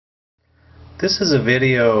This is a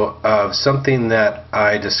video of something that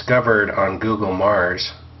I discovered on Google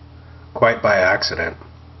Mars quite by accident.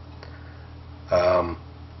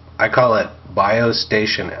 I call it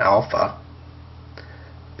Biostation Alpha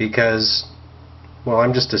because, well,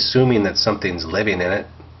 I'm just assuming that something's living in it,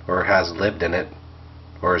 or has lived in it,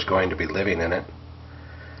 or is going to be living in it.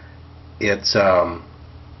 It's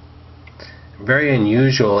very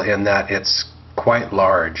unusual in that it's quite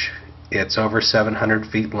large. It's over 700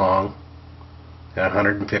 feet long and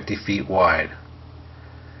 150 feet wide.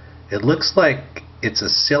 It looks like it's a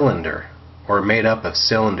cylinder, or made up of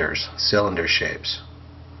cylinders, cylinder shapes.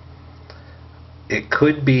 It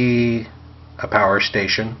could be a power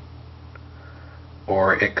station,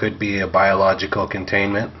 or it could be a biological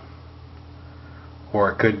containment,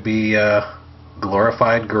 or it could be a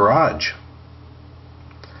glorified garage.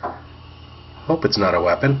 Hope it's not a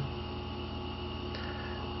weapon.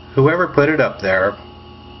 Whoever put it up there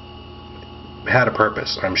had a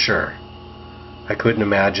purpose, I'm sure. I couldn't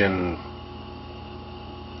imagine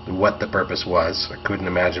what the purpose was. I couldn't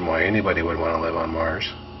imagine why anybody would want to live on Mars.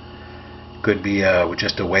 Could be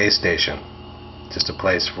just a way station, just a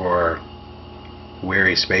place for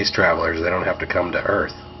weary space travelers. They don't have to come to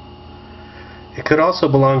Earth. It could also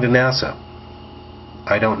belong to NASA.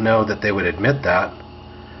 I don't know that they would admit that,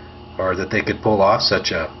 or that they could pull off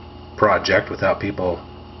such a project without people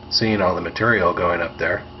seeing all the material going up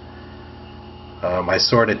there. I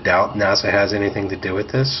sort of doubt NASA has anything to do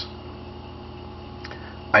with this.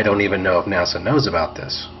 I don't even know if NASA knows about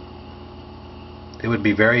this. It would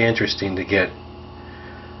be very interesting to get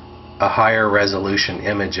a higher resolution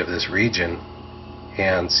image of this region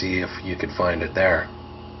and see if you could find it there.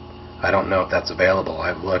 I don't know if that's available.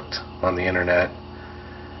 I've looked on the internet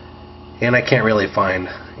and I can't really find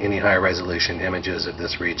any high resolution images of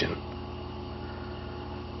this region.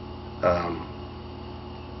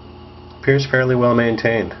 Appears fairly well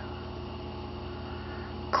maintained.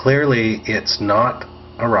 Clearly it's not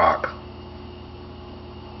a rock.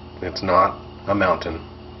 It's not a mountain.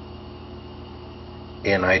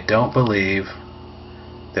 And I don't believe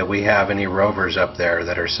that we have any rovers up there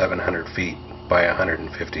that are 700 feet by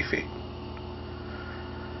 150 feet.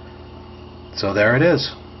 So there it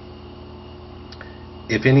is.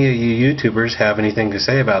 If any of you YouTubers have anything to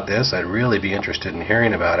say about this, I'd really be interested in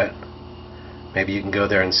hearing about it. Maybe you can go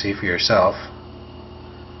there and see for yourself.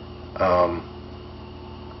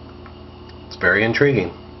 It's very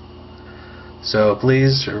intriguing. So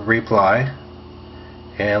please reply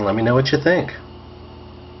and let me know what you think.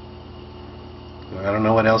 I don't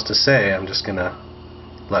know what else to say. I'm just gonna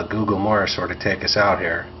let Google Mars sort of take us out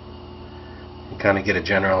here and kind of get a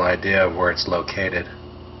general idea of where it's located.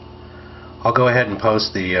 I'll go ahead and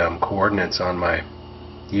post the coordinates on my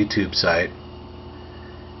YouTube site,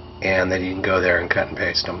 and then you can go there and cut and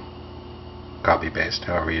paste them, copy paste,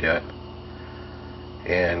 however you do it,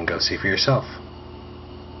 and go see for yourself.